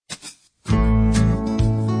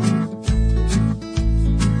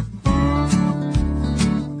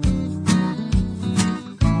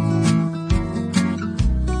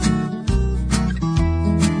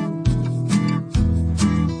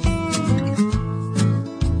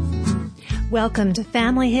Welcome to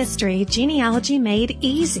Family History Genealogy Made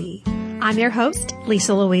Easy. I'm your host,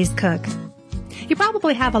 Lisa Louise Cook. You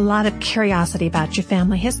probably have a lot of curiosity about your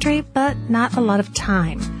family history, but not a lot of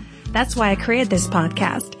time. That's why I created this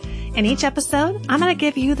podcast. In each episode, I'm going to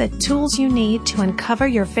give you the tools you need to uncover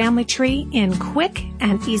your family tree in quick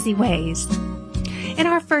and easy ways. In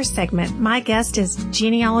our first segment, my guest is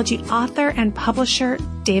genealogy author and publisher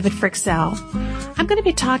David Fryxell. I'm going to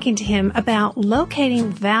be talking to him about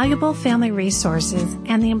locating valuable family resources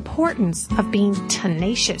and the importance of being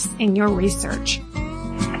tenacious in your research.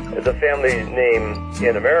 The family name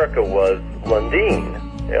in America was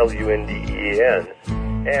Lundeen, L-U-N-D-E-N.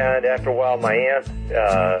 And after a while, my aunt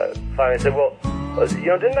finally said, well,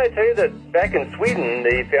 didn't I tell you that back in Sweden,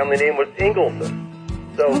 the family name was Ingelsson?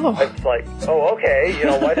 So I was like, okay,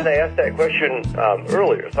 why did I ask that question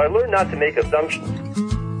earlier? So I learned not to make assumptions.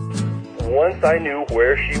 Once I knew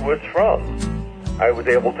where she was from, I was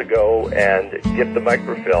able to go and get the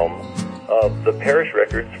microfilm of the parish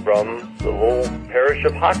records from the little parish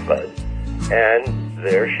of Hoxbud. And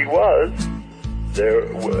there she was,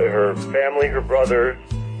 her family, her brothers,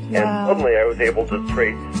 and suddenly I was able to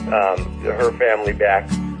trace her family back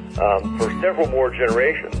for several more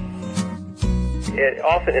generations.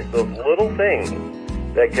 Often it's those little things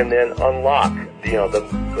that can then unlock,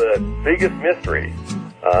 the biggest mysteries.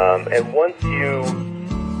 And once you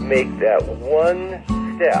make that one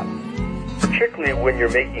step, particularly when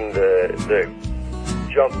you're making the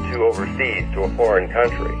jump to overseas, to a foreign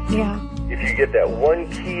country, if you get that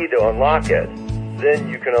one key to unlock it, then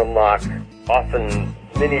you can unlock often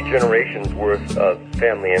many generations worth of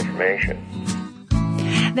family information.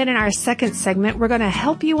 Then in our second segment, we're going to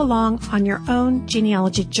help you along on your own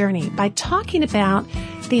genealogy journey by talking about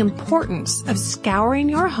the importance of scouring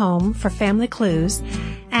your home for family clues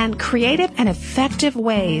and creative and effective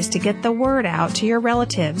ways to get the word out to your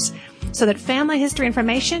relatives so that family history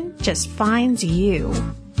information just finds you.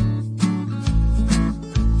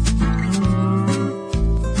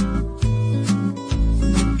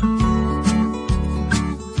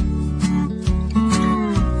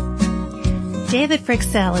 David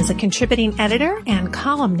Fryxell is a contributing editor and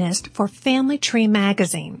columnist for Family Tree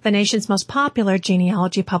Magazine, the nation's most popular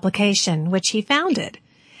genealogy publication, which he founded.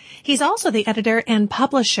 He's also the editor and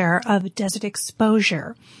publisher of Desert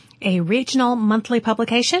Exposure, a regional monthly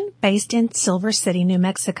publication based in Silver City, New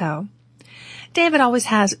Mexico. David always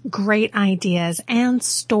has great ideas and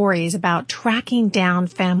stories about tracking down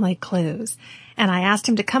family clues, and I asked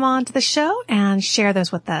him to come on to the show and share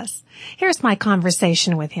those with us. Here's my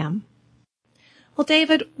conversation with him. Well,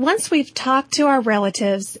 David, once we've talked to our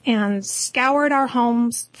relatives and scoured our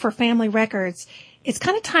homes for family records, it's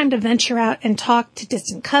kind of time to venture out and talk to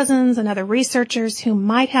distant cousins and other researchers who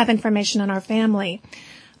might have information on our family.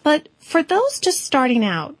 But for those just starting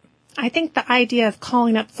out, I think the idea of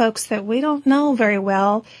calling up folks that we don't know very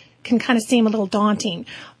well can kind of seem a little daunting.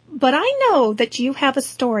 But I know that you have a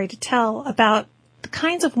story to tell about the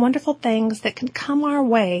kinds of wonderful things that can come our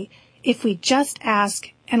way if we just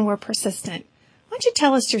ask and we're persistent. Why don't you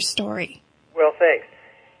tell us your story? Well, thanks.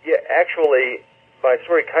 Yeah, actually, my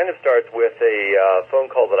story kind of starts with a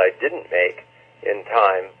phone call that I didn't make in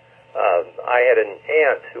time. I had an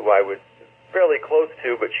aunt who I was fairly close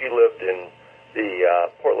to, but she lived in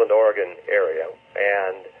the Portland, Oregon area.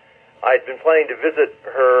 And I'd been planning to visit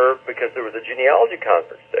her because there was a genealogy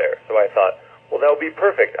conference there. So I thought, well, that would be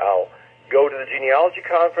perfect. I'll go to the genealogy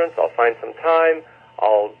conference. I'll find some time.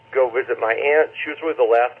 I'll go visit my aunt. She was really the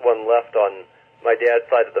last one left on my dad's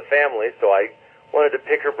side of the family, so I wanted to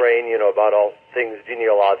pick her brain, about all things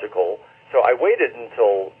genealogical. So I waited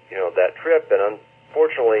until, that trip, and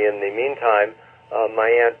unfortunately, in the meantime, my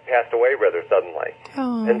aunt passed away rather suddenly.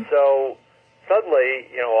 Oh. And so suddenly,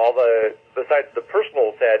 besides the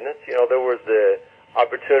personal sadness, there was the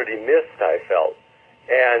opportunity missed, I felt.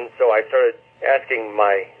 And so I started asking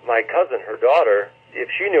my cousin, her daughter, if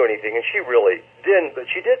she knew anything, and she really didn't, but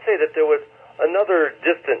she did say that there was another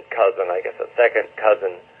distant cousin, I guess a second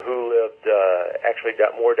cousin, who lived actually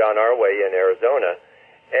more down our way in Arizona,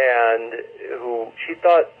 and who she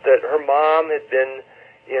thought that her mom had been,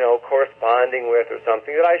 corresponding with or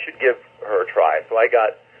something, that I should give her a try. So I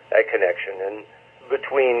got that connection, and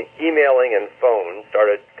between emailing and phone,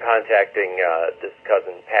 started contacting this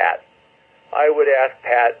cousin, Pat. I would ask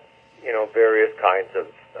Pat, various kinds of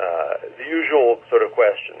the usual sort of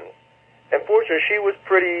questions. And fortunately, she was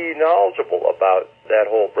pretty knowledgeable about that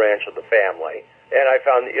whole branch of the family. And I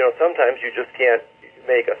found, sometimes you just can't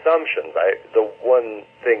make assumptions. The one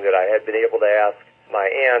thing that I had been able to ask my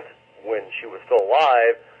aunt when she was still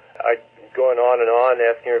alive, I'd gone on and on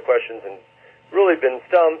asking her questions and really been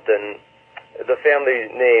stumped. And the family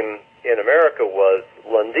name in America was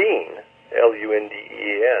Lundeen,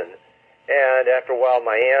 Lundeen. And after a while,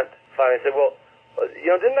 my aunt finally said, well,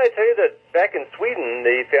 didn't I tell you that back in Sweden,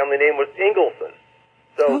 the family name was Ingelsson?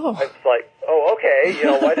 So I was like, oh, okay,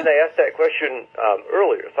 why didn't I ask that question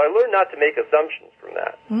earlier? So I learned not to make assumptions from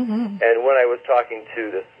that. Mm-hmm. And when I was talking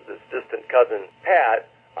to this distant cousin,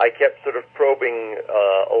 Pat, I kept sort of probing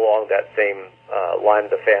along that same line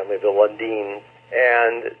of the family, the Lundeens,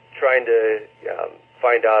 and trying to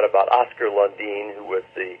find out about Oscar Lundeen, who was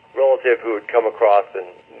the relative who had come across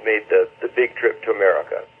and made the big trip to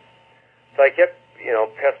America. So I kept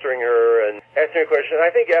pestering her and asking her questions.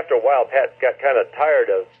 I think after a while, Pat got kind of tired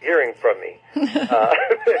of hearing from me,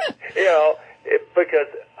 because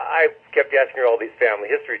I kept asking her all these family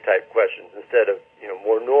history type questions instead of,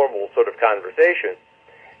 more normal sort of conversation.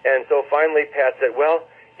 And so finally Pat said, well,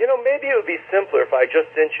 maybe it would be simpler if I just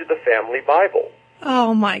sent you the family Bible.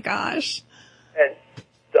 Oh my gosh. And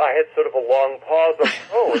I had sort of a long pause on the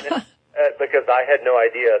phone because I had no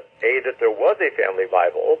idea, A, that there was a family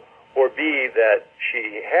Bible, or B, that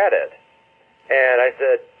she had it. And I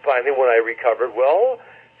said, finally, when I recovered, well,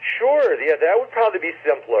 sure, yeah, that would probably be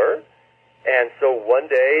simpler. And so one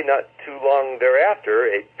day, not too long thereafter,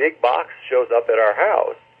 a big box shows up at our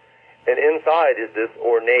house. And inside is this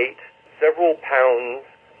ornate, several pounds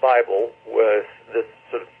Bible with this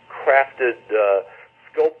sort of crafted,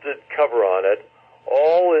 sculpted cover on it,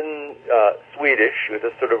 all in Swedish with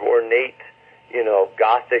this sort of ornate,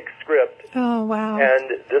 Gothic script. Oh, wow. And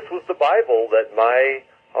this was the Bible that my,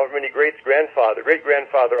 however many great-grandfather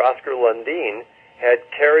Oscar Lundeen had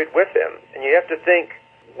carried with him. And you have to think,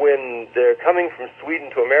 when they're coming from Sweden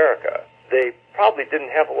to America, they probably didn't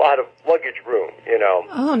have a lot of luggage room,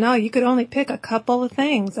 Oh, no, you could only pick a couple of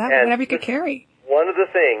things, whatever you could carry. One of the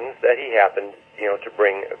things that he happened, to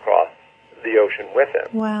bring across the ocean with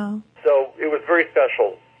him. Wow. So it was very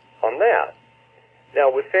special on that. Now,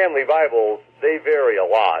 with family Bibles, they vary a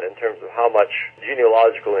lot in terms of how much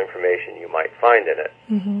genealogical information you might find in it.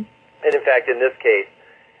 Mm-hmm. And in fact, in this case,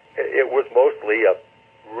 it was mostly a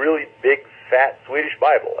really big, fat Swedish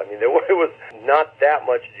Bible. I mean, it was not that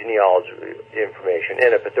much genealogy information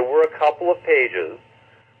in it, but there were a couple of pages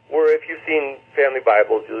where if you've seen family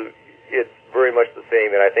Bibles, it's very much the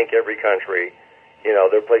same in, I think, every country.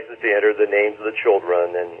 There are places to enter the names of the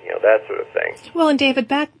children and, that sort of thing. Well, and David,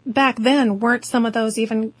 back then, weren't some of those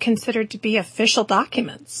even considered to be official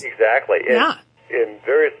documents? Exactly. Yeah. In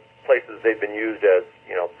various places, they've been used as,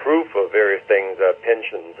 proof of various things,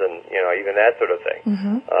 pensions and, even that sort of thing.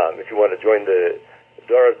 Mm-hmm. If you want to join the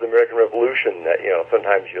Daughters of the American Revolution,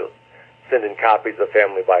 sometimes you'll send in copies of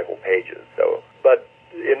family Bible pages. So, but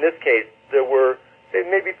in this case, there were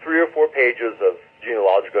maybe 3 or 4 pages of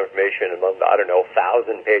genealogical information among the,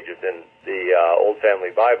 1,000 pages in the Old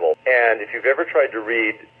Family Bible. And if you've ever tried to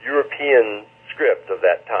read European script of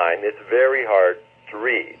that time, it's very hard to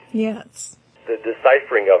read. Yes. The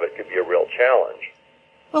deciphering of it could be a real challenge.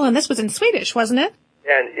 Well, and this was in Swedish, wasn't it?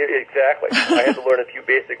 And exactly. I had to learn a few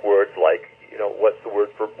basic words like, what's the word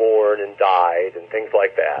for born and died and things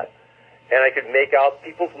like that. And I could make out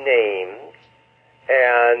people's names,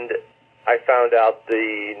 and I found out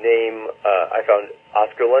the name, I found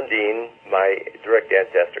Oscar Lundeen, my direct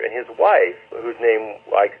ancestor, and his wife, whose name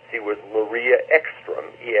I could see was Maria Ekstrom,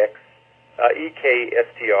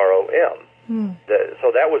 E-K-S-T-R-O-M.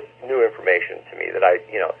 So that was new information to me that I,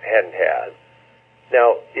 hadn't had.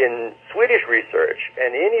 Now, in Swedish research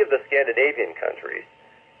and any of the Scandinavian countries,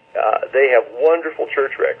 they have wonderful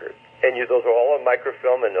church records. And those are all on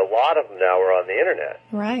microfilm, and a lot of them now are on the Internet.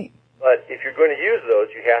 Right. But if you're going to use those,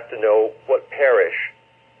 you have to know what parish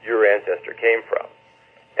your ancestor came from.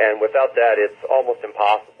 And without that, it's almost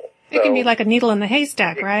impossible. It can be like a needle in the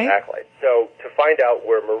haystack, right? Exactly. So to find out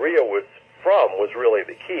where Maria was from was really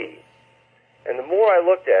the key. And the more I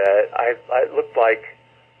looked at it, it looked like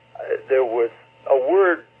there was a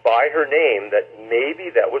word by her name that maybe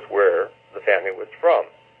that was where the family was from.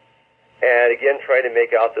 And again, trying to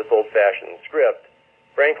make out this old-fashioned script,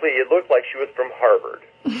 frankly, it looked like she was from Harvard.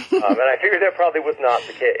 And I figured that probably was not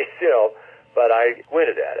the case, but I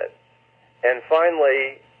squinted at it. And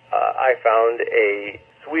finally, I found a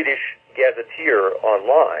Swedish gazetteer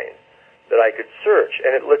online that I could search,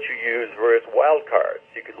 and it lets you use various wildcards.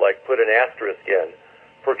 You could, put an asterisk in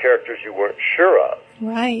for characters you weren't sure of.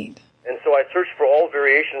 Right. And so I searched for all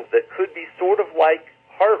variations that could be sort of like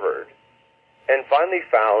Harvard, and finally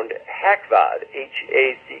found Hackvad,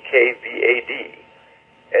 H-A-C-K-V-A-D.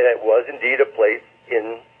 And it was indeed a place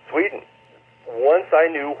in Sweden. Once I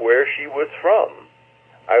knew where she was from,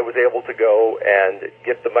 I was able to go and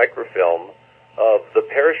get the microfilm of the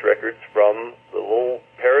parish records from the little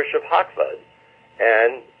parish of Hackvad.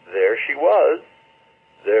 And there she was,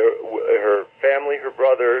 her family, her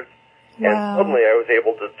brothers, and suddenly I was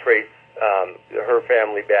able to trace her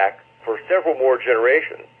family back for several more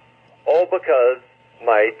generations, all because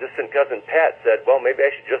my distant cousin Pat said, well, maybe I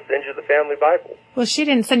should just send you the family Bible. Well, she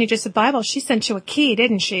didn't send you just a Bible. She sent you a key,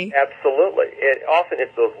 didn't she? Absolutely. Often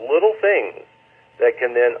it's those little things that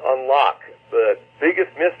can then unlock the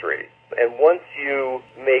biggest mysteries. And once you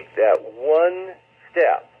make that one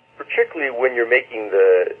step, particularly when you're making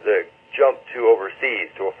the jump to overseas,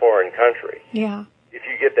 to a foreign country, if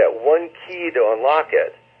you get that one key to unlock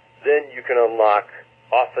it, then you can unlock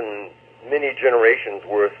often many generations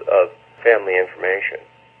worth of family information.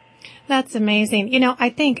 That's amazing. You know,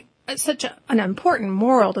 I think such an important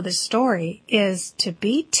moral to this story is to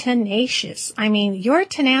be tenacious. I mean, your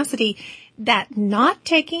tenacity, that not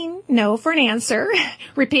taking no for an answer,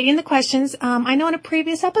 repeating the questions. I know in a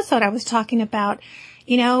previous episode I was talking about,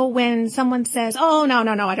 you know, when someone says, oh, no,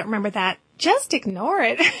 I don't remember that. Just ignore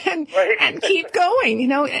it and keep going. You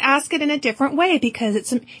know, ask it in a different way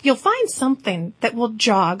because you'll find something that will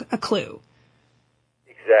jog a clue.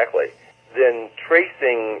 Exactly. Then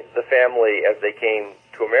tracing the family as they came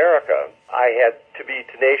to America, I had to be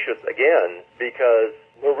tenacious again because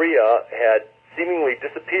Maria had seemingly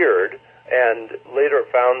disappeared and later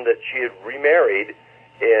found that she had remarried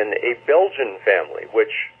in a Belgian family,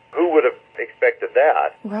 which who would have expected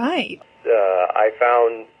that? Right. I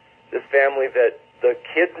found this family that the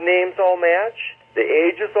kids' names all matched, the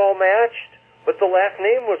ages all matched, but the last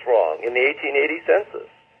name was wrong in the 1880 census.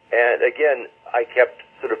 And again, I kept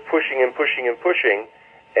sort of pushing and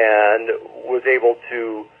was able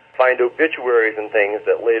to find obituaries and things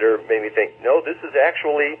that later made me think, no, this is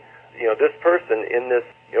actually, you know, this person in this,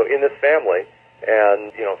 you know, in this family,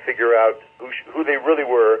 and, you know, figure out who they really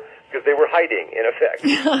were, because they were hiding, in effect.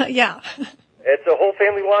 Yeah. It's a whole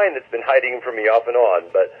family line that's been hiding from me off and on,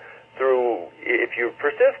 but if you're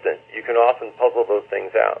persistent, you can often puzzle those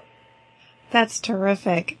things out. That's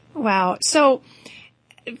terrific. Wow. So,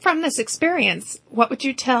 from this experience, what would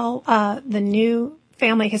you tell the new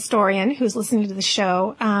family historian who's listening to the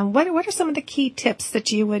show? What are some of the key tips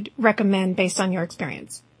that you would recommend based on your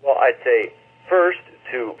experience? Well, I'd say first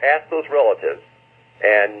to ask those relatives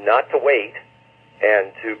and not to wait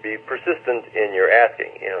and to be persistent in your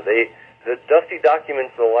asking. You know, the dusty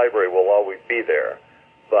documents in the library will always be there,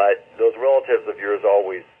 but those relatives of yours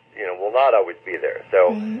always, you know, will not always be there.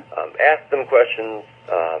 So ask them questions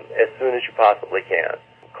as soon as you possibly can.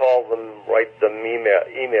 Call them, write them,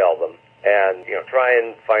 email them, and, you know, try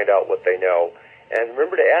and find out what they know. And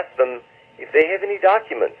remember to ask them if they have any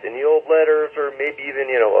documents, any old letters, or maybe even,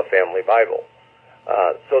 you know, a family Bible.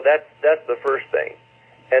 So that's the first thing.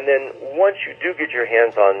 And then once you do get your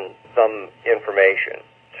hands on some information,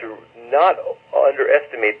 to not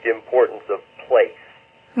underestimate the importance of place.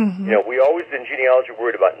 Mm-hmm. You know, we always in genealogy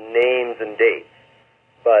worried about names and dates,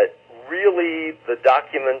 but really the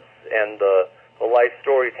documents and the life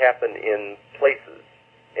stories happen in places.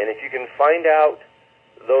 And if you can find out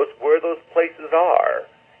where those places are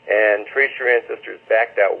and trace your ancestors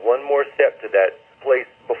back that one more step to that place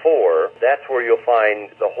before, that's where you'll find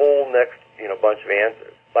the whole next, you know, bunch of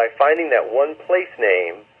answers. By finding that one place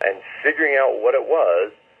name and figuring out what it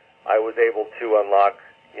was, I was able to unlock,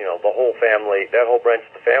 you know, the whole family, that whole branch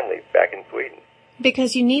of the family back in Sweden.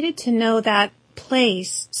 Because you needed to know that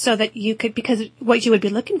place so that you could, because what you would be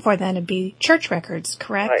looking for then would be church records,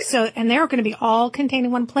 correct? Right. So, and they were going to be all contained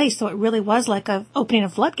in one place, so it really was like opening a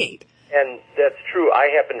floodgate. And that's true. I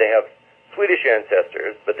happen to have Swedish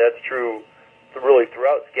ancestors, but that's true really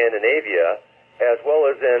throughout Scandinavia, as well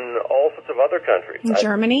as in all sorts of other countries. In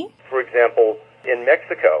Germany? For example, in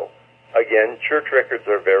Mexico, again, church records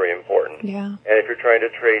are very important. Yeah. And if you're trying to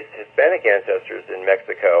trace Hispanic ancestors in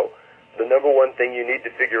Mexico, the number one thing you need to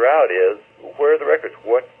figure out is, where are the records?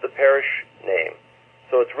 What's the parish name?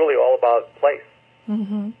 So it's really all about place.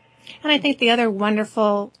 Mm-hmm. And I think the other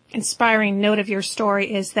wonderful, inspiring note of your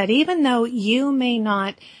story is that even though you may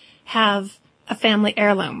not have a family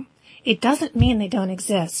heirloom, it doesn't mean they don't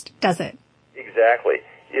exist, does it? Exactly.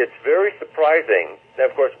 It's very surprising. Now,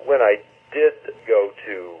 of course, when I did go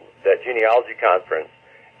to that genealogy conference,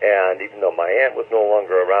 and even though my aunt was no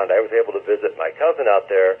longer around, I was able to visit my cousin out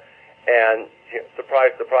there, and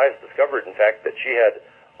surprise, discovered, in fact, that she had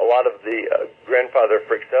a lot of the grandfather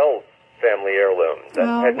Frixell's family heirlooms.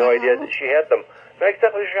 I had no idea that she had them. Not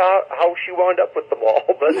exactly sure how she wound up with them all,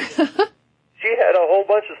 but she had a whole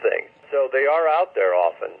bunch of things. So they are out there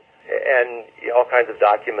often, and all kinds of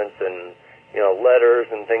documents and, you know, letters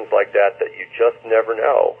and things like that you just never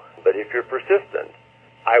know. But if you're persistent,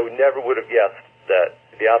 I never would have guessed that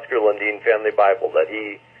the Oscar Lundin Family Bible, that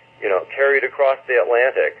he carried across the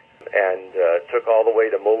Atlantic and took all the way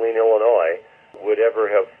to Moline, Illinois, would ever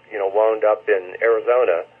have, wound up in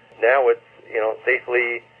Arizona. Now it's,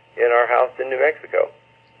 safely in our house in New Mexico.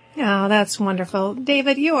 Oh, that's wonderful.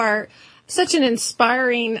 David, you are such an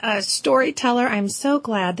inspiring storyteller. I'm so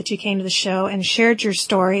glad that you came to the show and shared your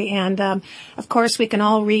story. And, of course, we can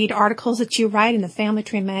all read articles that you write in the Family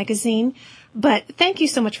Tree magazine. But thank you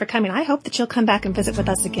so much for coming. I hope that you'll come back and visit with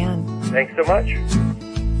us again. Thanks so much.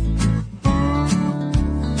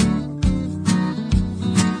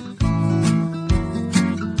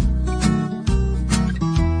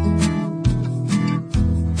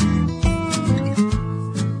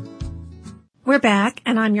 We're back,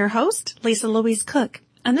 and I'm your host, Lisa Louise Cook,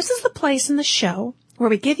 and this is the place in the show where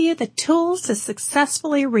we give you the tools to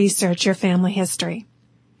successfully research your family history.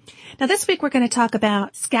 Now, this week we're going to talk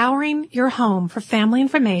about scouring your home for family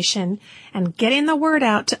information and getting the word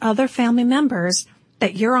out to other family members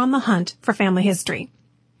that you're on the hunt for family history.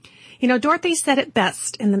 Dorothy said it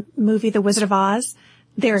best in the movie The Wizard of Oz,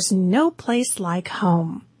 "There's no place like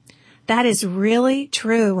home." That is really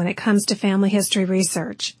true when it comes to family history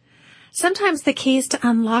research. Sometimes the keys to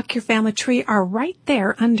unlock your family tree are right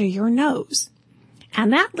there under your nose.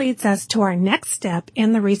 And that leads us to our next step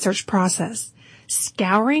in the research process,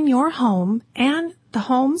 scouring your home and the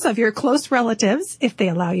homes of your close relatives, if they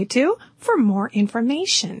allow you to, for more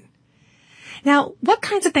information. Now, what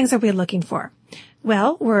kinds of things are we looking for?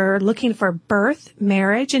 Well, we're looking for birth,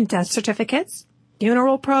 marriage, and death certificates,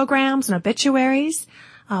 funeral programs and obituaries,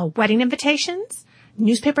 wedding invitations,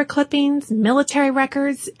 newspaper clippings, military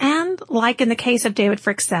records, and, like in the case of David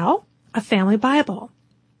Fryxell, a family Bible.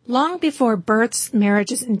 Long before births,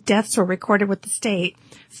 marriages, and deaths were recorded with the state,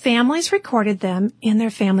 families recorded them in their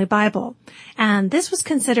family Bible, and this was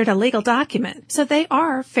considered a legal document, so they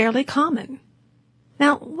are fairly common.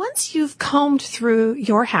 Now, once you've combed through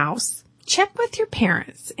your house, check with your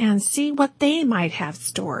parents and see what they might have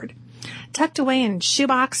stored. Tucked away in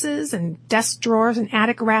shoeboxes and desk drawers and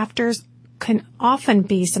attic rafters can often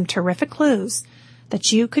be some terrific clues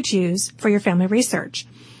that you could use for your family research.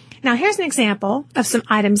 Now, here's an example of some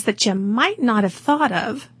items that you might not have thought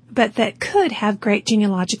of, but that could have great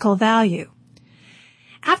genealogical value.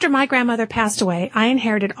 After my grandmother passed away, I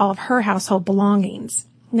inherited all of her household belongings.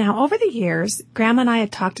 Now, over the years, Grandma and I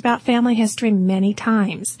had talked about family history many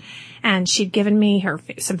times, and she'd given me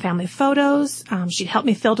some family photos. She'd helped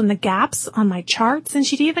me fill in the gaps on my charts, and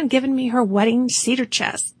she'd even given me her wedding cedar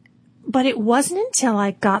chest. But it wasn't until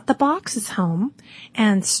I got the boxes home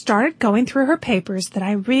and started going through her papers that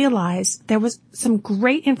I realized there was some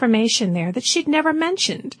great information there that she'd never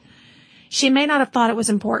mentioned. She may not have thought it was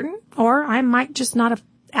important, or I might just not have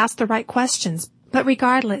asked the right questions. But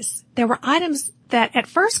regardless, there were items that at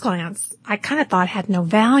first glance I kind of thought had no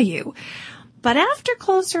value. But after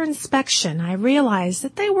closer inspection, I realized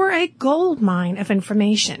that they were a gold mine of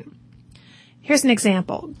information. Here's an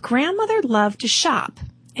example. Grandmother loved to shop,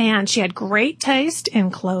 and she had great taste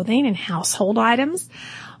in clothing and household items.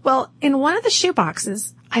 Well, in one of the shoe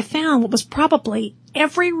boxes, I found what was probably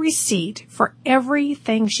every receipt for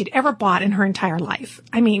everything she'd ever bought in her entire life.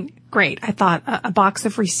 I mean, great. I thought a box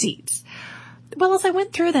of receipts. Well, as I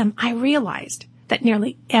went through them, I realized that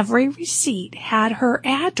nearly every receipt had her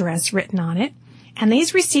address written on it, and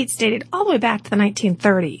these receipts dated all the way back to the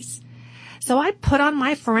 1930s. So I put on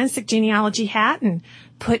my forensic genealogy hat and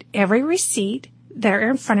put every receipt there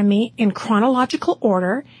in front of me in chronological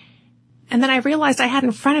order. And then I realized I had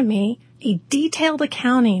in front of me a detailed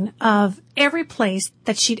accounting of every place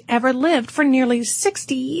that she'd ever lived for nearly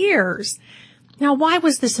 60 years. Now, why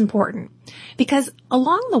was this important? Because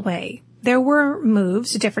along the way, there were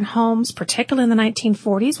moves to different homes, particularly in the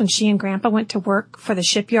 1940s when she and Grandpa went to work for the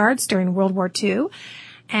shipyards during World War II.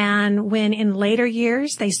 And when in later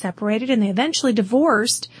years they separated and they eventually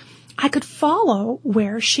divorced, I could follow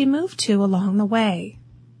where she moved to along the way.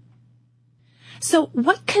 So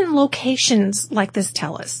what can locations like this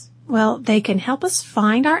tell us? Well, they can help us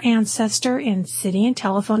find our ancestor in city and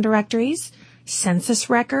telephone directories, census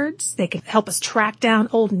records. They can help us track down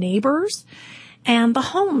old neighbors and the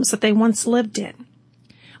homes that they once lived in.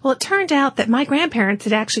 Well, it turned out that my grandparents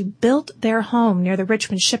had actually built their home near the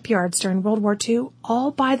Richmond shipyards during World War II all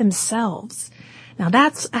by themselves. Now,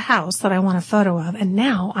 that's a house that I want a photo of, and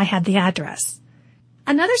now I had the address.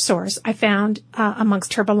 Another source I found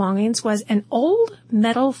amongst her belongings was an old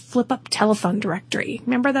metal flip-up telephone directory.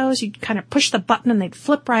 Remember those? You'd kind of push the button and they'd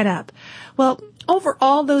flip right up. Well, over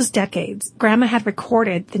all those decades, Grandma had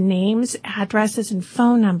recorded the names, addresses, and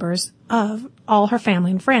phone numbers of all her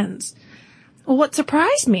family and friends. Well, what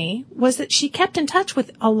surprised me was that she kept in touch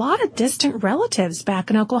with a lot of distant relatives back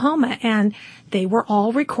in Oklahoma, and they were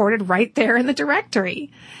all recorded right there in the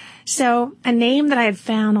directory. So a name that I had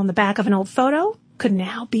found on the back of an old photo could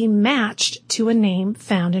now be matched to a name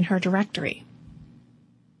found in her directory.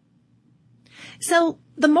 So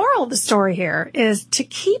the moral of the story here is to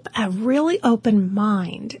keep a really open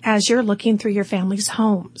mind as you're looking through your family's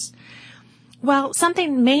homes. While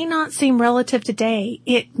something may not seem relative today,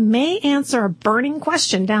 it may answer a burning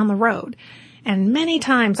question down the road. And many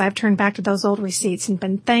times I've turned back to those old receipts and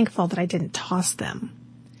been thankful that I didn't toss them.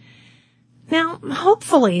 Now,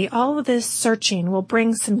 hopefully all of this searching will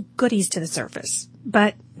bring some goodies to the surface,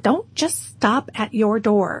 but don't just stop at your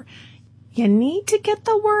door. You need to get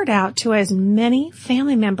the word out to as many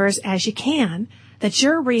family members as you can that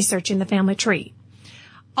you're researching the family tree.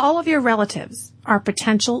 All of your relatives are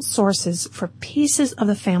potential sources for pieces of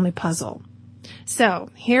the family puzzle. So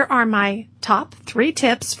here are my top 3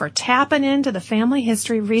 tips for tapping into the family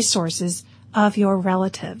history resources of your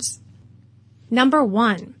relatives. Number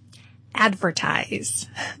 1, advertise.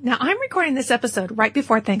 Now, I'm recording this episode right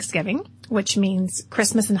before Thanksgiving, which means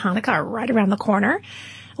Christmas and Hanukkah are right around the corner.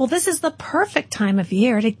 Well, this is the perfect time of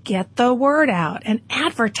year to get the word out and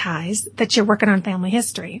advertise that you're working on family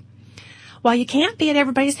history. While you can't be at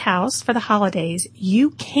everybody's house for the holidays, you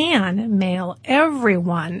can mail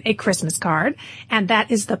everyone a Christmas card, and that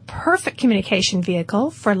is the perfect communication vehicle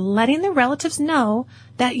for letting the relatives know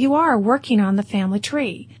that you are working on the family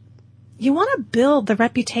tree. You want to build the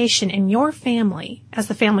reputation in your family as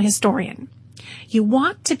the family historian. You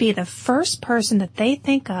want to be the first person that they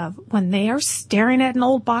think of when they are staring at an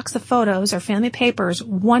old box of photos or family papers,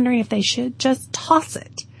 wondering if they should just toss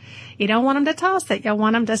it. You don't want them to toss it. You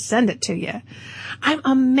want them to send it to you. I'm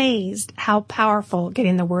amazed how powerful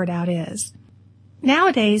getting the word out is.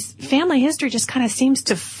 Nowadays, family history just kind of seems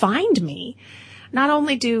to find me. Not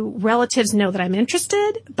only do relatives know that I'm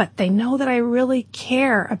interested, but they know that I really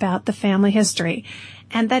care about the family history,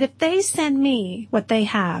 and that if they send me what they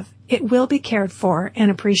have, it will be cared for and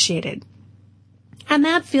appreciated. And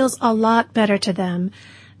that feels a lot better to them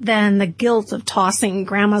than the guilt of tossing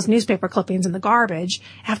Grandma's newspaper clippings in the garbage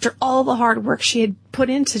after all the hard work she had put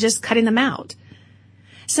into just cutting them out.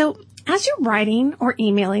 So as you're writing or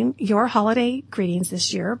emailing your holiday greetings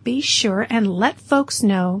this year, be sure and let folks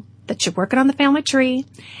know that you're working on the family tree,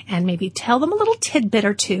 and maybe tell them a little tidbit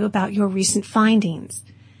or two about your recent findings.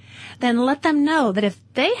 Then let them know that if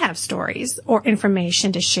they have stories or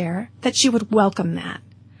information to share, that you would welcome that.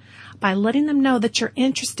 By letting them know that you're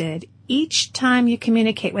interested, each time you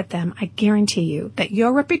communicate with them, I guarantee you that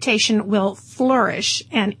your reputation will flourish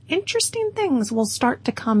and interesting things will start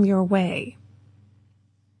to come your way.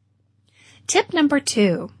 Tip number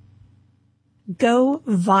 2, go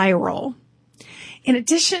viral. In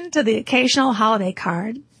addition to the occasional holiday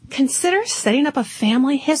card, consider setting up a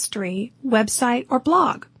family history website or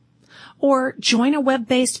blog, or join a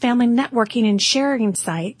web-based family networking and sharing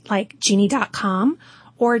site like Genie.com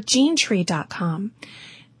or GeneTree.com.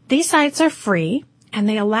 These sites are free, and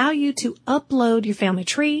they allow you to upload your family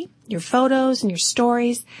tree, your photos, and your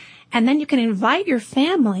stories, and then you can invite your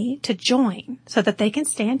family to join so that they can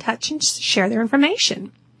stay in touch and share their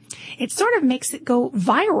information. It sort of makes it go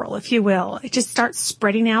viral, if you will. It just starts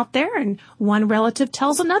spreading out there, and one relative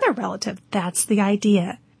tells another relative. That's the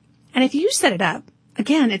idea. And if you set it up,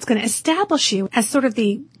 again, it's going to establish you as sort of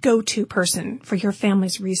the go-to person for your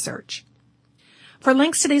family's research. For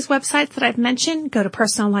links to these websites that I've mentioned, go to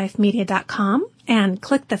personallifemedia.com and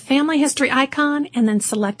click the family history icon and then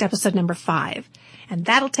select episode number 5. And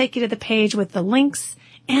that'll take you to the page with the links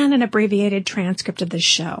and an abbreviated transcript of this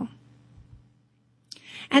show.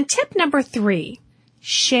 And tip number 3,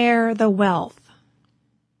 share the wealth.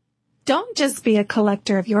 Don't just be a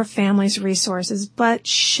collector of your family's resources, but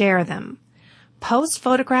share them. Post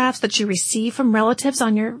photographs that you receive from relatives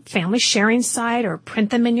on your family sharing site or print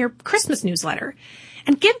them in your Christmas newsletter.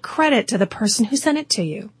 And give credit to the person who sent it to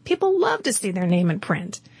you. People love to see their name in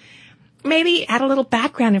print. Maybe add a little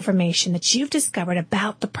background information that you've discovered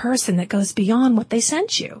about the person that goes beyond what they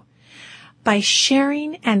sent you. By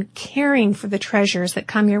sharing and caring for the treasures that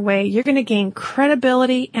come your way, you're going to gain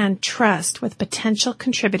credibility and trust with potential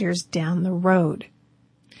contributors down the road.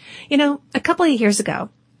 You know, a couple of years ago,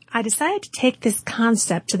 I decided to take this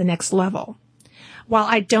concept to the next level. While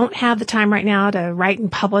I don't have the time right now to write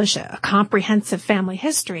and publish a comprehensive family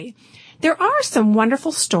history, there are some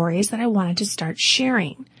wonderful stories that I wanted to start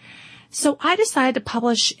sharing. So I decided to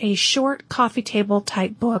publish a short coffee table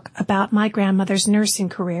type book about my grandmother's nursing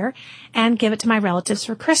career and give it to my relatives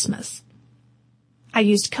for Christmas. I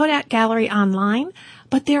used Kodak Gallery Online,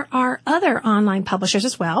 But there are other online publishers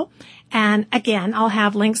as well. And again, I'll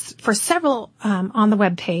have links for several on the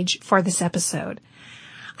webpage for this episode.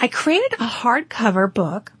 I created a hardcover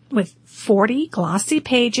book with 40 glossy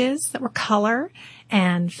pages that were color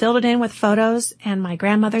and filled it in with photos and my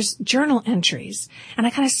grandmother's journal entries. And I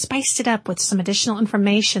kind of spiced it up with some additional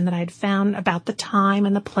information that I'd found about the time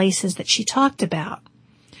and the places that she talked about.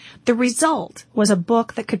 The result was a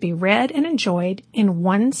book that could be read and enjoyed in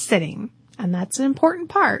one sitting. And that's an important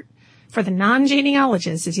part for the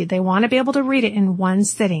non-genealogists, is they want to be able to read it in one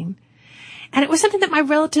sitting. And it was something that my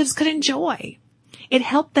relatives could enjoy. It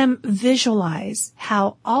helped them visualize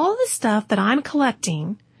how all the stuff that I'm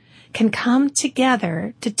collecting can come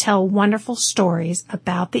together to tell wonderful stories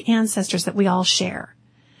about the ancestors that we all share.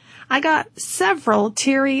 I got several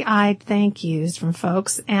teary-eyed thank yous from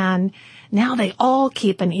folks, and now they all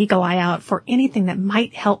keep an eagle eye out for anything that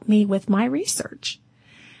might help me with my research.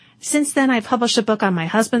 Since then, I've published a book on my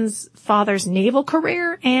husband's father's naval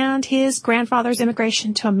career and his grandfather's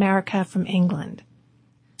immigration to America from England.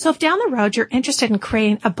 So if down the road you're interested in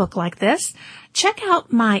creating a book like this, check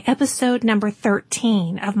out my episode number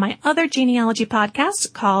 13 of my other genealogy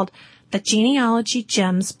podcast called the Genealogy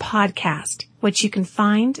Gems Podcast, which you can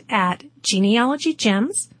find at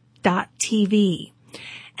genealogygems.tv.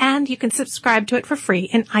 And you can subscribe to it for free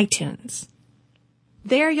in iTunes.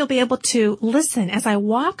 There you'll be able to listen as I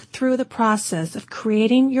walk through the process of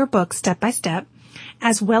creating your book step by step,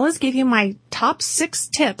 as well as give you my top 6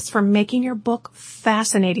 tips for making your book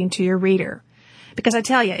fascinating to your reader. Because I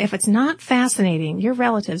tell you, if it's not fascinating, your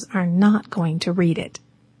relatives are not going to read it.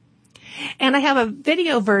 And I have a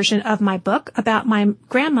video version of my book about my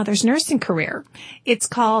grandmother's nursing career. It's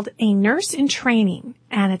called A Nurse in Training,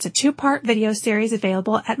 and it's a 2-part video series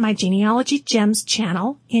available at my Genealogy Gems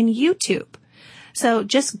channel in YouTube. So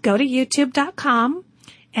just go to youtube.com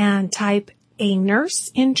and type A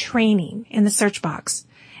Nurse in Training in the search box.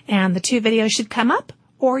 And the 2 videos should come up,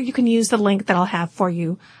 or you can use the link that I'll have for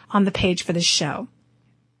you on the page for this show.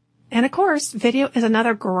 And of course, video is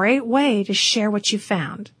another great way to share what you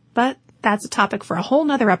found. But that's a topic for a whole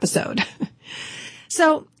nother episode.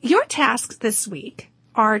 So your tasks this week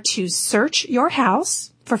are to search your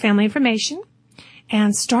house for family information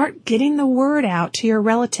and start getting the word out to your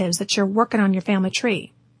relatives that you're working on your family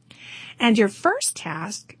tree. And your first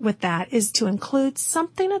task with that is to include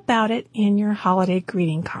something about it in your holiday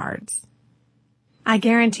greeting cards. I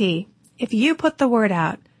guarantee if you put the word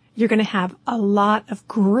out, you're going to have a lot of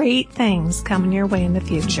great things coming your way in the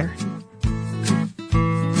future.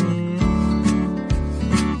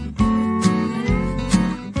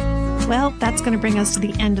 Well, that's going to bring us to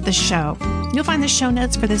the end of the show. You'll find the show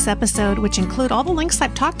notes for this episode, which include all the links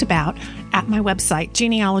I've talked about, at my website,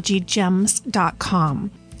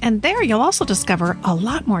 genealogygems.com. And there you'll also discover a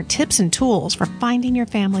lot more tips and tools for finding your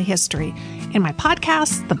family history in my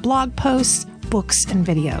podcasts, the blog posts, books, and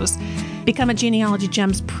videos. Become a Genealogy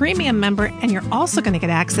Gems premium member, and you're also going to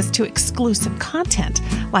get access to exclusive content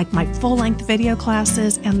like my full-length video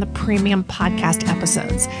classes and the premium podcast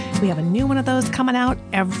episodes. We have a new one of those coming out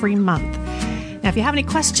every month. Now, if you have any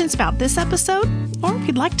questions about this episode, or if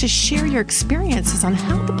you'd like to share your experiences on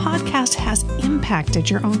how the podcast has impacted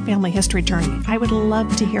your own family history journey, I would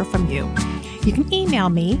love to hear from you. You can email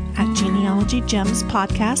me at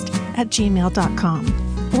genealogygemspodcast@gmail.com.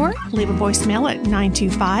 Or leave a voicemail at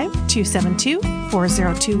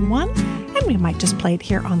 925-272-4021, and we might just play it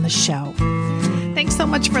here on the show. Thanks so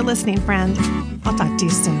much for listening, friend. I'll talk to you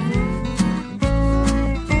soon.